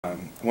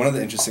One of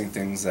the interesting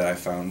things that I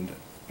found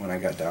when I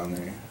got down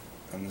there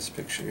on this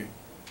picture,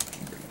 I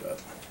can bring it up,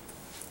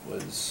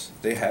 was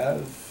they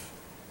have,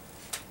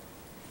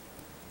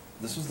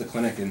 this was the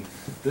clinic, and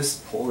this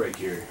pole right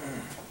here,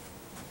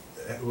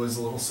 it was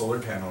a little solar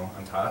panel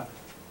on top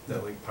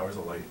that like powers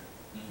a light.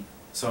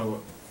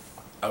 So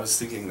I was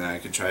thinking that I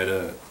could try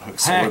to hook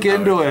solar Hack power.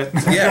 into it.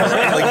 Yeah,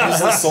 right? Like use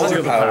the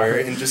solar power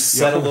and just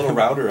set a little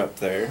router up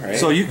there, right?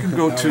 So you can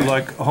go to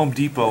like Home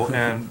Depot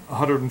and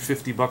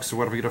 $150 or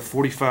whatever, you get a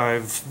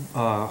 45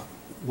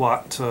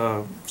 watt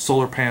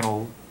solar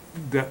panel.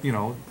 That, you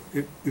know,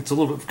 it's a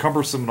little bit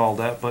cumbersome and all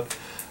that, but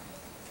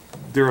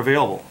they're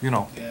available. You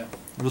know, Yeah.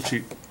 real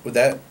cheap. Would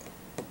that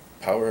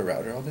power a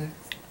router all day?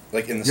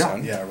 Like in the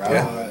sun? Yeah, router.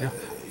 Yeah.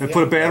 And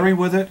put a battery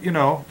with it, you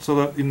know, so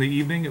that in the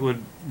evening it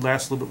would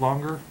last a little bit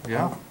longer.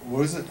 Yeah.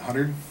 What is it,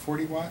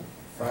 140 watt?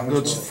 No,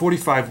 it's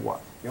 45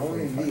 watt. You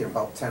only need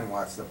about 10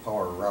 watts to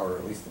power a router,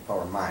 at least to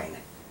power mine.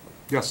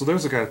 Yeah, so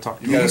there's a guy to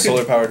talk to. You got a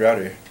solar powered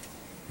router.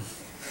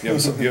 You have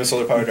a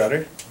solar powered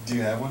router? Do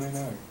you have one right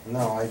now?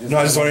 No, I just... No,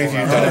 I was just wondering if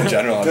you've done it in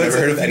general. I've never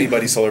heard of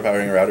anybody solar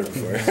powering a router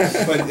before.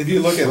 But if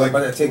you look at like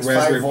But it takes 5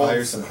 Raspberry Pi or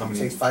volts, something, how it many?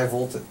 takes 5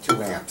 volts at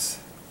 2 amps.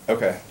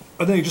 Okay.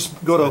 And then you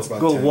just go That's to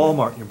about 10.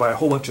 Walmart and you buy a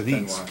whole bunch of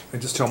 10 these watt.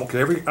 and just tell them,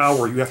 okay, every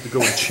hour you have to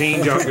go and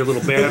change out your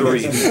little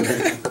battery.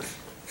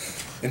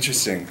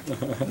 Interesting.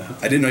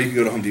 I didn't know you could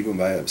go to Home Depot and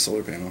buy a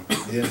solar panel.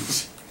 Yeah.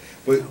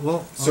 But,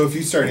 Well, so if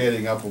you start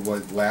adding up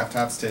what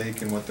laptops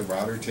take and what the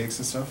router takes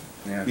and stuff,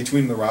 Yeah.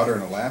 between the router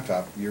and a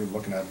laptop, you're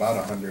looking at about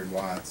 100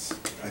 watts.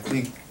 I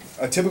think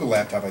a typical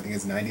laptop, I think,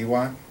 is 90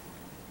 watt.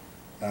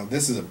 Now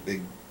this is a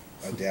big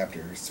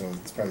adapter, so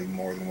it's probably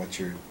more than what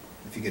you're.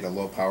 If you get a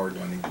low powered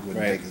one, it wouldn't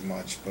Right. take as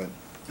much, but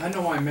I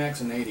know I max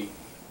an 80.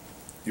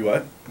 You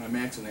what? I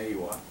max an 80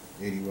 watt.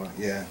 80 watt,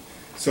 yeah.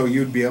 So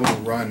you'd be able to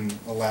run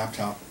a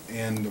laptop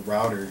and the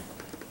router,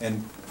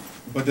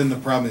 but then the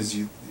problem is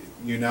you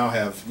now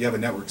have a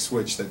network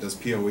switch that does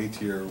PoE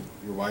to your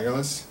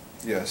wireless.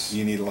 Yes.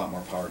 You need a lot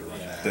more power to run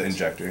that. The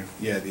injector.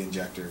 Yeah, the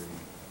injector.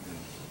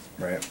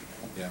 Right.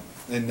 Yeah,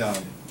 and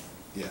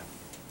yeah.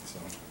 So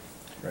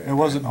Right. it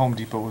wasn't Home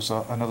Depot, it was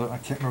another, I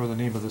can't remember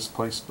the name of this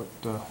place, but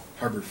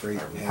Harbor Freight.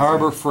 has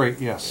Harbor it. Freight,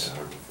 yes.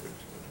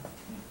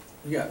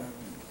 Yeah.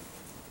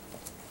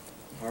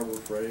 Harbor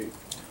Freight.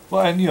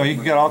 Well, and you know, you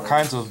can get all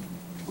kinds of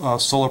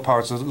solar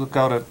powered, so look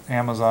out at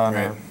Amazon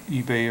or Right.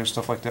 eBay or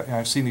stuff like that. And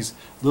I've seen these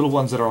little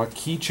ones that are like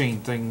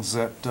keychain things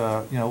that,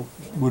 you know,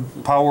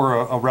 would power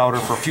a router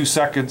for a few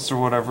seconds or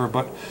whatever,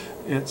 but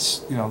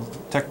it's, you know,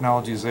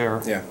 technology's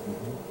there. Yeah.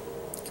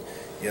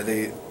 Yeah,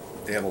 they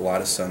have a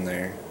lot of sun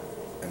there,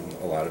 and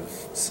a lot of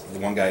the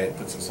one guy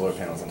put some solar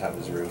panels on top of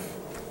his roof.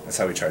 That's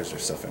how we charge their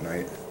stuff at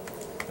night.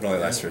 It only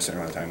lasts for a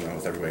certain amount of time though,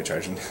 with everybody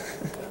charging.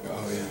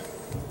 Oh yeah.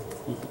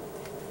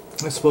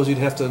 I suppose you'd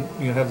have to,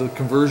 you know, have the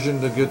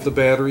conversion to get the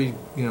battery,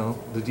 you know,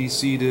 the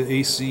DC to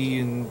AC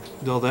and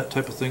all that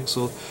type of thing.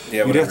 So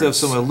Yeah, you'd have to have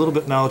whatever a little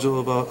bit knowledge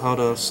about how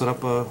to set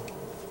up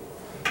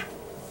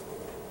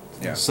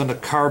Yeah. send a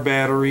car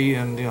battery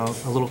and, you know,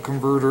 a little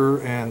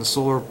converter and the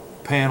solar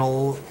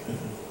panel.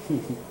 Yeah.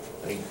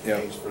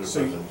 Thanks for the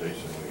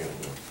presentation. We gotta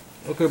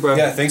go. Okay, Brad.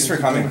 Yeah, thanks for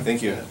coming.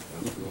 Thank you.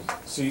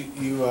 So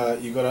you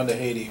go down to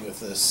Haiti with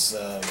this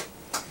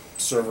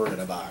server in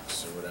a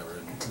box or whatever,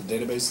 and the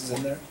database is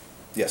in there.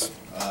 Yes.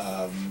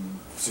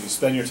 So you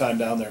spend your time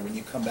down there. When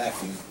you come back,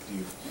 do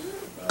you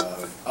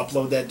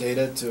upload that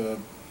data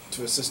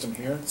to a system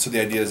here? So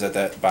the idea is that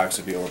that box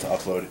would be able to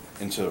upload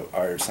into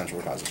our central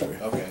repository.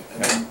 Okay,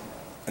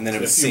 And then it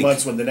in a would few sync.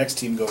 months when the next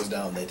team goes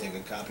down, they take a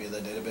copy of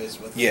that database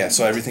with them? Yeah,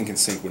 so everything can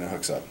sync when it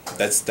hooks up.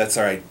 That's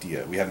our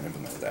idea. We haven't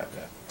implemented that.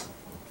 Okay.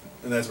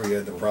 And that's where you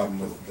had the problem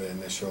with the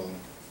initial.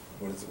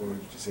 What would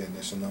you say?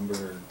 Initial number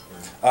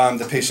or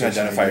The patient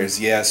identifiers,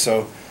 yeah.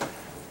 So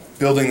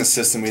building the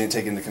system, we didn't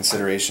take into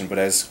consideration, but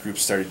as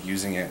groups started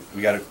using it,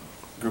 we got a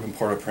group in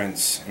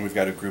Port-au-Prince, and we've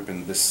got a group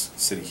in this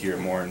city here,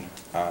 Morn.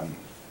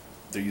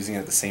 They're using it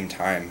at the same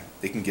time.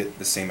 They can get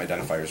the same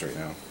identifiers right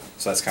now.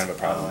 So that's kind of a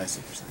problem. Oh, I see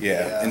what you're saying.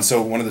 Yeah. Yeah. And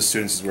so one of the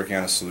students is working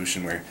on a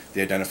solution where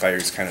the identifier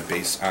is kind of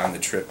based on the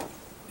trip.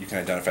 You can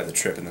identify the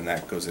trip, and then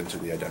that goes into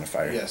the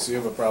identifier. Yeah, so you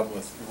have a problem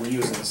with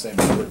reusing the same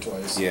number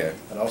twice. Yeah.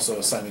 And also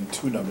assigning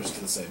two numbers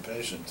to the same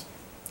patient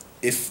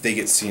If they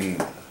get seen.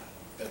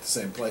 at the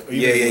same place.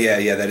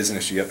 Yeah, that is an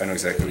issue. Yep, I know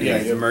exactly what you Yeah,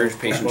 mean. you merge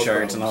patient both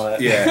charts and all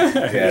that.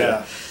 Yeah,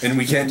 Yeah. And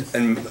we can't,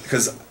 and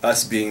because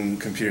us being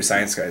computer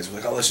science guys, we're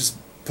like, oh, let's just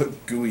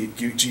put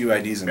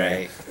GUIDs in there.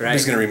 Right, I'm right.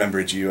 just gonna remember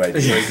a GUID. Like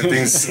the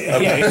things.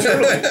 Yeah,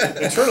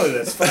 internally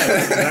that's fine.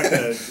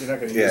 You're not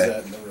gonna Yeah. use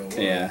that in the real world.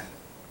 Yeah.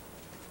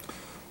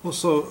 Well,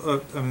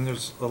 so, I mean,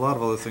 there's a lot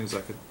of other things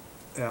I could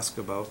ask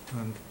about.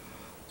 And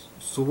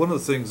so one of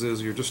the things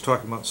is you're just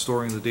talking about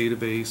storing the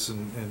database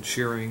and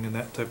sharing and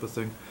that type of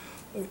thing.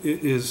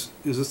 Is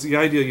this the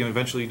idea, you know,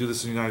 eventually you do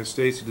this in the United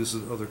States, you do this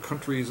in other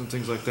countries and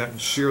things like that,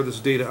 and share this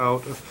data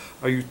out?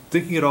 Are you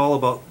thinking at all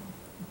about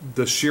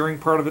the sharing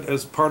part of it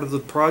as part of the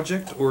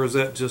project, or is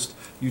that just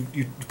you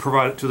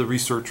provide it to the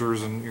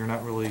researchers and you're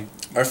not really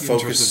Our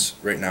focus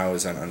interested? right now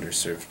is on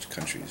underserved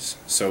countries.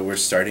 So we're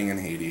starting in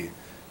Haiti.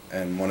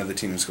 and one of the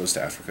teams goes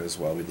to Africa as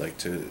well. We'd like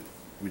to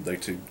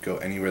go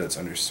anywhere that's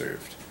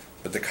underserved.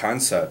 But the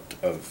concept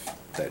of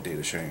that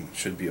data sharing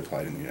should be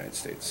applied in the United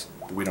States.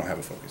 But we don't have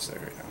a focus there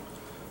right now.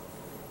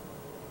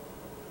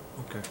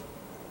 Okay.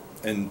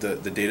 And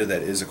the data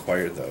that is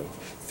acquired, though,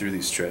 through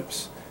these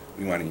trips,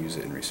 we want to use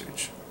it in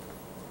research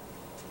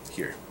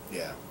here.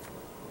 Yeah.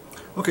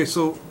 Okay,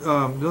 so the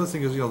other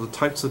thing is, the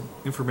types of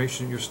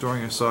information you're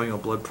storing. I saw,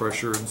 blood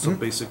pressure and some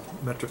basic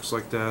metrics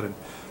like that, and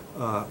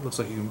looks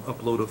like you can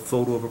upload a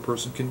photo of a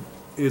person.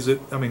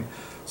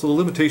 So the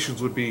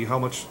limitations would be how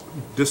much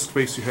disk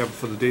space you have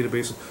for the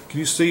database. Can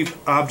you save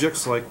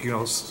objects like,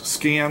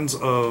 scans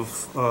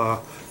of,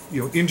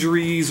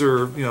 injuries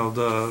or,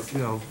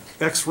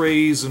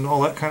 X-rays and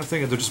all that kind of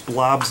thing? Are they just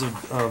blobs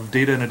of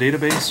data in a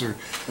database, or?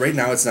 Right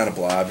now, it's not a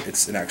blob.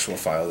 It's an actual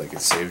file that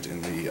gets saved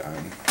in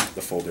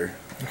the folder.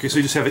 Okay, so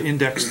you just have an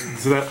index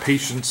to that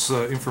patient's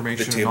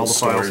information The and all table the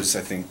files. stores,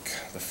 I think,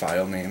 the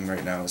file name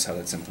right now is how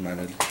that's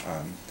implemented.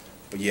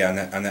 But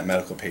yeah, on that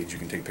medical page, you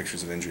can take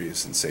pictures of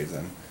injuries and save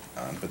them.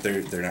 But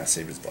they're not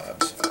saved as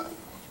blobs.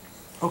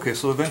 Okay,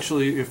 so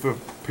eventually, if a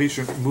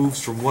patient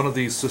moves from one of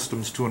these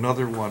systems to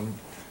another one,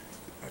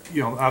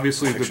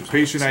 obviously the Pictures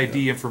patient would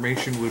be ID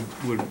information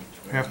would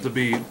have to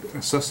be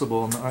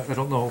accessible, and I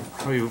don't know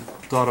how you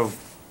thought of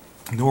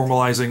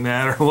normalizing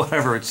that or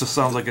whatever. It just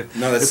sounds like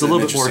No, that's it's a little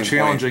an bit more interesting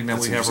challenging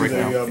point. than we That's have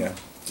right interesting. now. Yeah.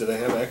 Do they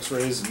have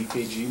X-rays and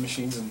EKG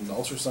machines and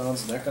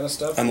ultrasounds and that kind of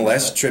stuff? On the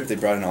last trip, they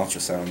brought an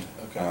ultrasound.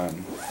 Okay.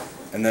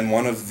 And then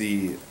one of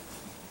the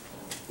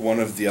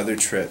other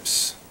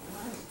trips,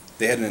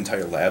 they had an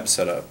entire lab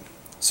set up.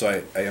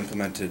 So I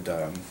implemented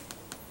on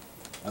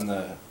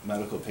the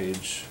medical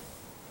page.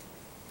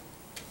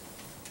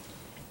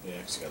 Yeah,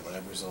 'cause you got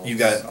lab results. You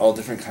got all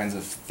different kinds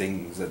of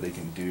things that they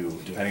can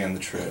do depending on the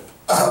trip.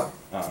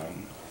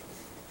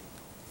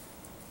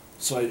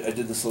 So I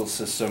did this little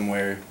system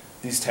where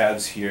these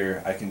tabs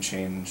here I can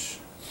change.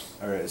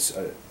 There's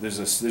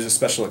a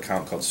special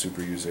account called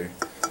Super User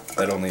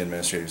that only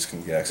administrators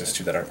can get access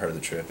to that aren't part of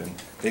the trip, and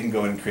they can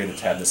go in and create a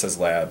tab that says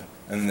lab,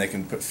 and then they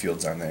can put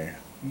fields on there.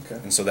 Okay.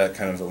 And so that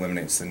kind of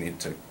eliminates the need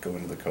to go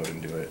into the code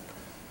and do it.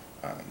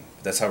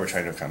 That's how we're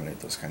trying to accommodate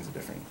those kinds of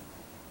different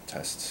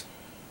tests.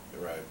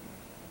 Right.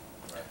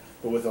 Right.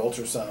 But with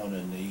ultrasound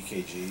and the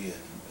EKG and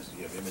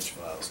you have image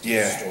files, do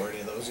Yeah. you store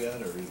any of those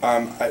yet? Or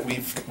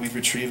We've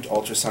retrieved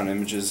ultrasound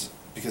images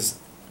because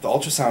the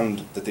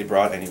ultrasound that they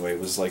brought anyway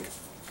was like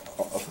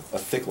a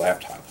thick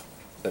laptop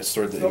that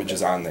stored the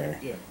images on there.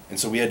 Yeah. And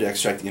so we had to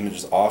extract the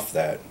images off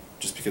that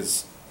just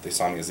because they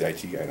saw me as the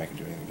IT guy and I could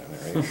do anything down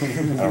there,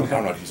 right? I don't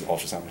know how to use an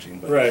ultrasound machine,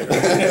 but Right. but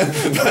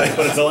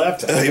it's a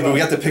laptop. but we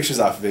got the pictures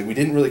off of it. We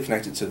didn't really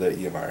connect it to the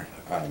EMR.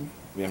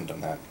 We haven't done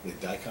that. Like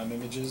DICOM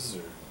images, or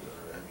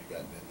have you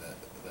gotten in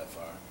that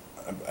far?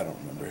 I don't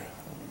remember.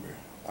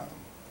 So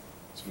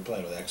if you're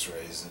playing with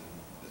X-rays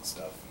and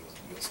stuff,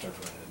 you'll start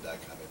running in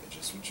DICOM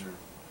images, which are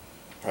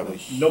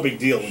Probably no big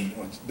deal.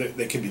 When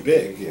they can be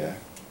big. Yeah.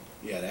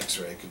 Yeah, an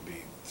X-ray could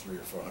be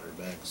 300 or 400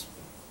 megs.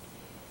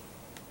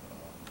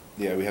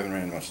 Yeah, we haven't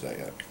ran much of that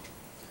yet.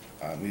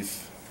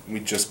 We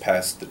just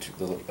passed the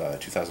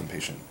 2,000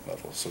 patient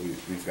level, so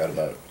we've got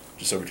about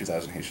just over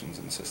 2,000 Haitians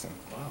in the system.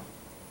 Wow.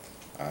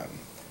 And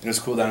it was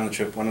cool down on the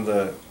trip. One of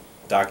the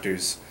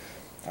doctors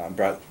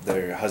brought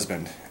their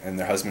husband, and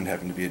their husband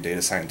happened to be a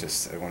data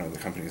scientist at one of the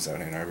companies out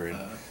in Ann Arbor.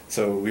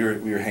 So we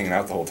were hanging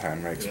out the whole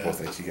time, right? 'Cause Yeah. both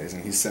IT guys,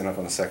 and he's sitting up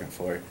on the second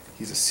floor.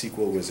 He's a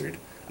SQL wizard.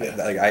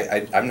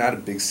 Yeah. I'm not a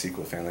big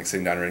SQL fan, like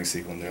sitting down and writing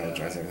SQL and doing all the Yeah.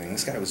 joins and everything.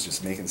 This guy was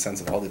just making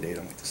sense of all the data.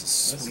 I'm like, this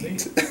is That's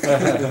sweet.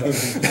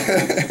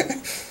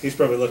 He's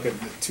probably looking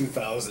at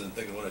 2,000 and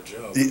thinking, what a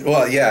joke.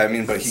 Well, yeah, I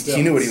mean, but he Still,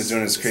 knew what he was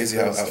doing. It's it's crazy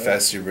still how stuff.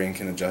 fast your brain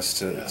can adjust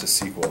to Yeah.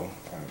 SQL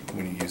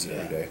when you use it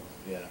every day.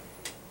 Yeah.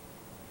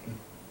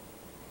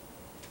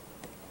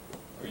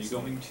 Are you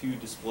going to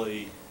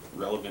display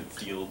relevant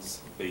fields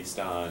based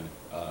on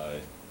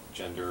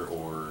gender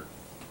or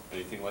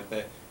anything like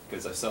that?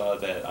 Because I saw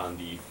that on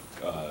the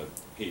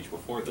page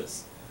before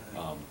this,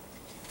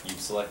 you've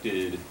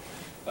selected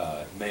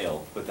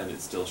male, but then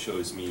it still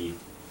shows me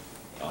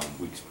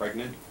weeks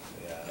pregnant.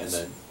 Yeah. And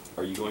then,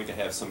 are you going to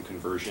have some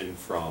conversion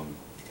from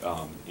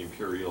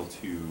imperial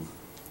to,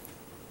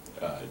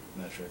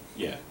 metric.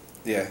 yeah,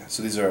 Yeah,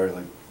 so these are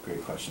like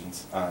great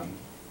questions.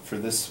 For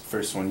this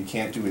first one, you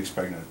can't do weeks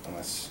pregnant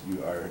unless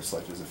you are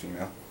selected as a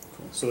female.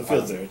 So the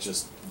field there, it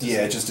just Yeah,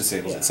 it just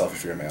disables Yeah. itself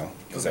if you're a male,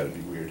 because that Okay.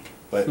 would be weird.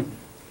 But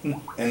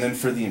and then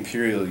for the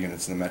imperial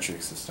units in the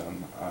metric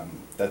system,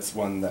 that's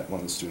one that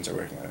one of the students are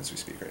working on as we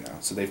speak right now.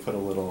 So they've put a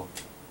little.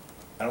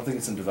 I don't think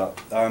it's in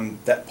develop.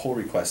 That pull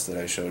request that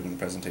I showed in the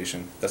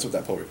presentation, that's what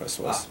that pull request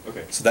was.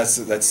 okay. So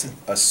that's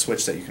a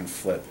switch that you can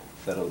flip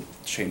that'll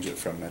change it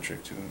from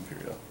metric to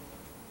imperial.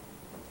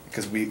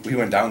 Because we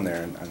went down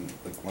there on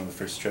like one of the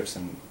first trips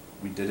and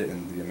we did it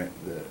in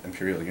the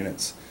imperial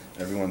units.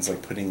 And everyone's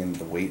like putting in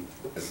the weight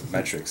as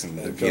metrics and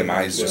the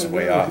BMI is just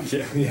way off.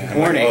 Yeah. And I'm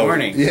Warning, like, oh,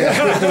 warning.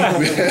 Yeah,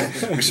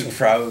 we should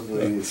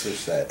probably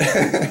switch that.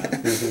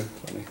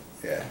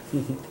 Yeah.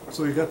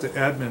 So you got the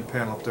admin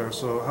panel up there.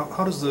 So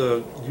how does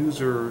the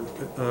user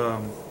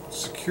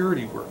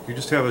security work? You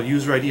just have a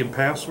user ID and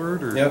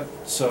password, or? Yep,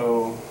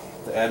 so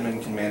the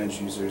admin can manage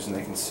users and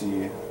they can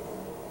see,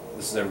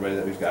 this is everybody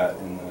that we've got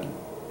in the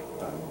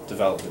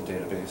development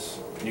database.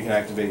 You can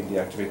activate and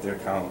deactivate their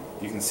account.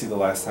 You can see the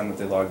last time that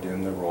they logged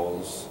in, their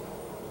roles.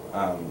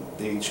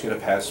 They each get a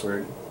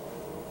password,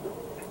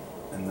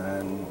 and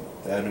then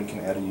the admin can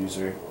add a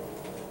user.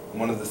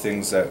 One of the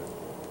things that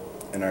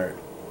in our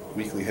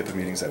weekly HIPAA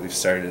meetings that we've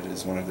started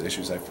is one of the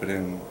issues I've put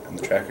in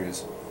the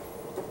trackers.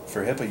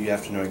 For HIPAA, you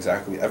have to know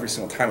exactly every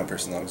single time a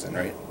person logs in,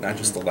 right? Not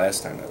just the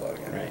last time they log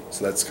in. Right.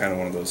 So that's kind of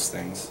one of those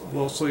things.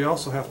 Well, so you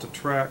also have to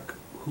track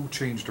who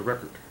changed a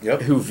record.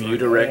 Yep. Who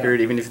viewed a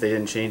record, even if they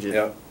didn't change it.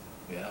 Yep.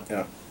 Yeah.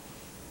 Yep.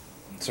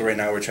 So right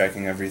now we're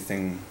tracking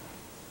everything.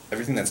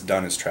 Everything that's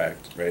done is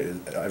tracked, right?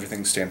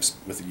 Everything stamps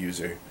with the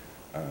user.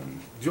 Do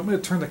you want me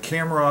to turn the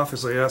camera off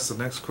as I ask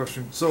the next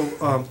question?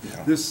 So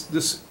Yeah. this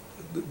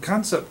the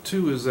concept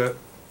too is that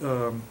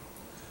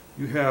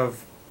you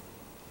have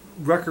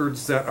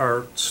records that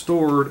are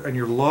stored and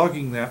you're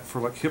logging that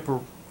for like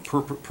HIPAA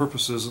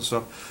purposes and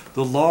stuff.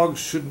 The logs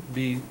shouldn't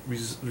be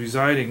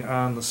residing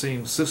on the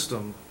same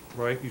system,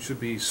 right? You should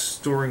be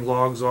storing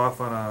logs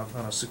off on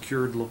a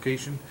secured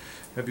location.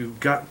 Have you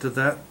got to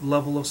that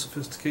level of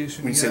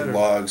sophistication When you yet, say or?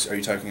 logs, are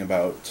you talking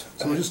about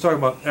So we're just talking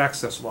about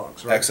access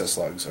logs, right? access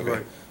logs? Okay.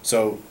 Right.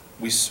 So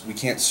we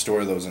can't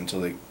store those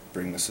until they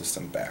bring the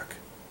system back.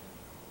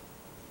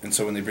 And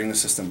so when they bring the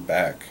system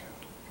back,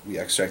 we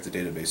extract the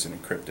database and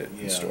encrypt it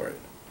Yeah. and store it.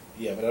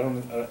 Yeah, but I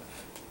don't.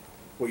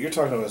 What you're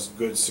talking about is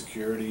good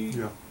security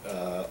Yeah.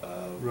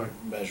 Right.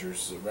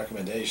 measures,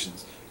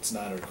 recommendations. It's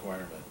not a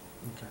requirement.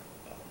 Okay.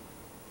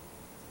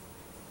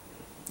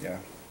 Yeah.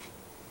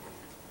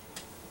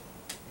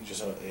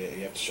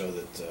 You have to show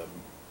that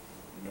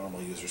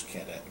normal users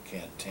can't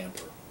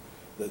tamper.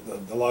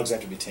 The logs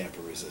have to be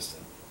tamper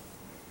resistant.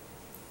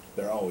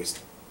 They're always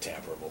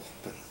tamperable,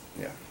 but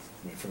Yeah.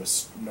 I mean, from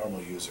a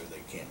normal user,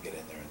 they can't get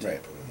in there and Right.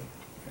 tamper with it.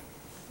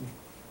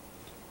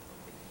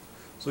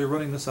 So you're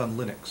running this on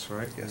Linux,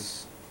 right? Yes.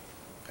 Is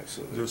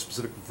Absolutely. there a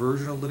specific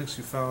version of Linux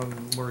you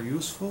found more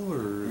useful, or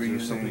We're is there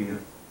something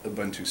using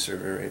Ubuntu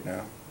server right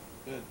now.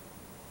 Good.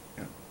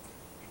 Yeah.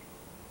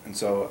 And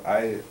so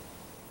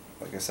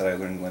like I said, I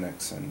learned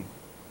Linux in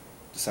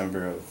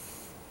December of,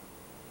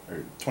 or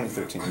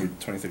 2013.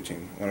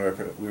 2013. One of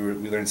our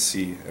we learned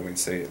C at Wayne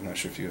State. I'm not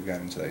sure if you have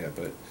gotten into that yet,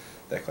 but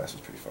that class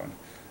was pretty fun.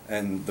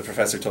 And the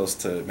professor told us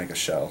to make a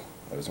shell.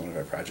 That was one of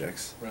our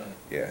projects. Right.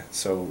 Yeah.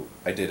 So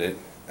I did it,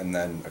 and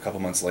then a couple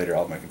months later,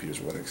 all of my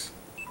computers were Linux.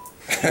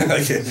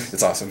 Like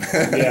it's awesome.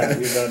 Yeah,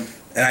 you're done.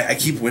 And I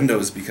keep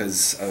Windows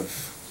because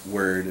of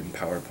Word and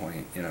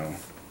PowerPoint. You know.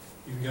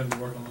 You can get them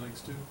to work on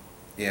Linux too?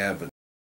 Yeah, but